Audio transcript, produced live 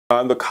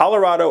The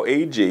Colorado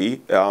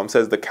AG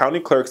says the county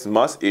clerks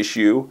must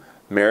issue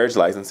marriage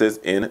licenses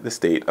in the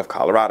state of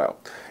Colorado.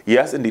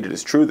 Yes, indeed it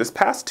is true. This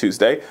past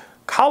Tuesday,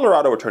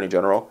 Colorado Attorney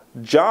General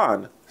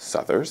John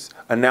Suthers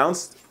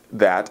announced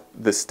that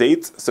the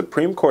state's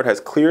Supreme Court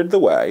has cleared the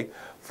way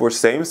for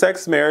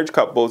same-sex marriage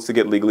couples to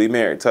get legally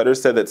married.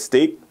 Suthers said that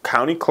state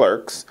county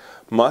clerks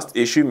must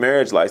issue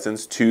marriage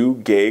license to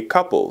gay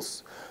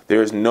couples.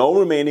 There is no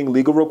remaining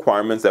legal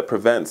requirements that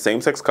prevent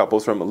same-sex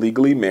couples from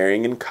legally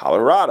marrying in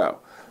Colorado.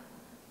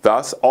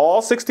 Thus,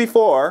 all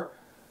 64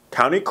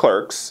 county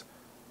clerks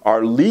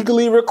are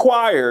legally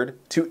required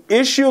to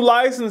issue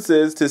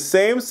licenses to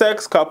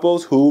same-sex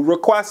couples who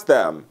request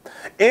them.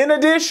 In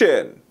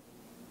addition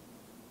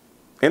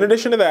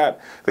to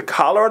that, the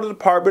Colorado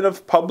Department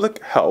of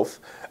Public Health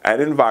and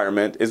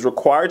Environment is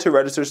required to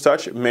register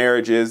such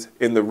marriages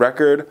in the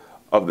record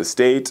of the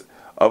state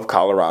of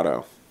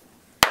Colorado.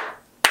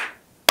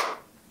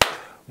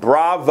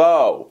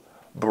 Bravo!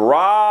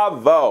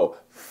 Bravo!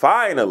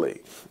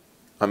 Finally,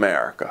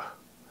 America.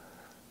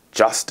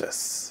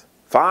 Justice.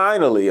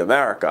 Finally,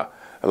 America.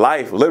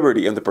 Life,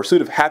 liberty, and the pursuit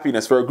of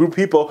happiness for a group of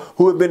people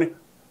who have been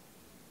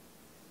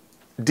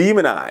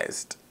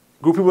demonized.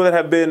 A group of people that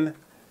have been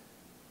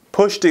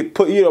pushed to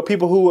put,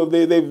 people who have,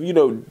 they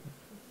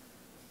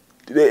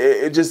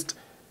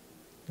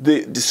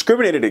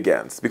discriminated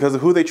against because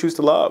of who they choose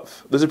to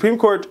love. The Supreme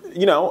Court,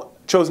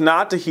 chose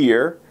not to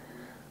hear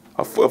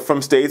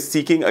from states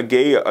seeking a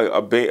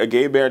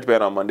gay marriage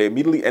ban on Monday,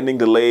 immediately ending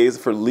delays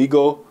for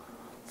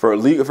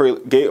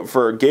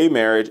gay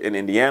marriage in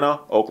Indiana,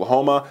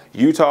 Oklahoma,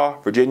 Utah,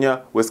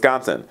 Virginia,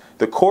 Wisconsin.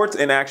 The court's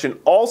inaction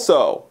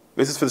also,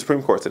 this is for the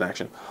Supreme Court's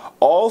inaction,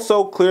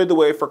 also cleared the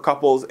way for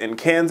couples in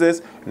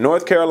Kansas,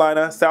 North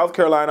Carolina, South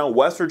Carolina,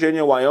 West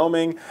Virginia,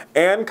 Wyoming,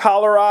 and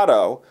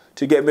Colorado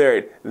to get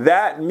married.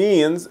 That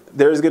means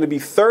there's going to be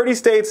 30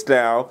 states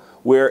now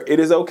where it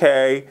is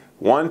okay,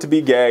 1, to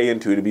be gay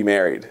and 2, to be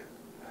married.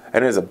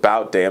 And it is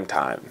about damn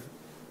time.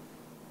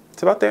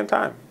 It's about damn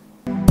time.